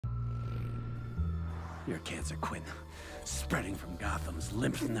You're cancer, Quinn. Spreading from Gotham's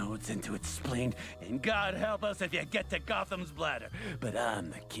lymph nodes into its spleen, and God help us if you get to Gotham's bladder. But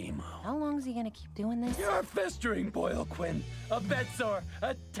I'm the chemo. How long is he gonna keep doing this? You're a festering boil, Quinn. A bed sore.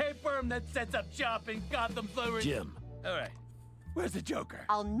 A tapeworm that sets up shop in Gotham's lower... Jim. All right. Where's the Joker?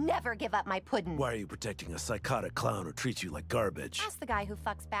 I'll never give up my puddin'. Why are you protecting a psychotic clown who treats you like garbage? Ask the guy who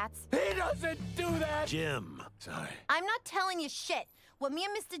fucks bats. He doesn't do that! Jim. Sorry. I'm not telling you shit. What me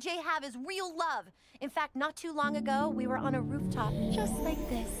and Mr. J have is real love. In fact, not too long ago, we were on a rooftop just like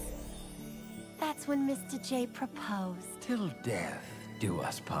this. That's when Mr. J proposed. Till death do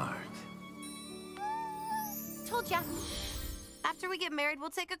us part. Told ya. After we get married, we'll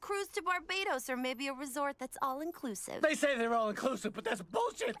take a cruise to Barbados or maybe a resort that's all-inclusive. They say they're all-inclusive, but that's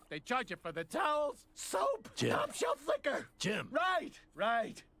bullshit! They charge you for the towels, soap, Jim. top-shelf liquor! Jim.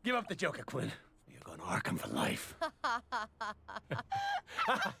 Right. Give up the Joker, Quinn. You're going to Arkham for life.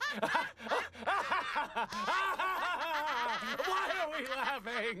 Why are we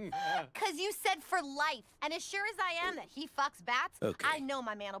laughing? 'Cause you said for life. And as sure as I am that he fucks bats, Okay. I know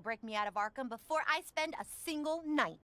my man will break me out of Arkham before I spend a single night.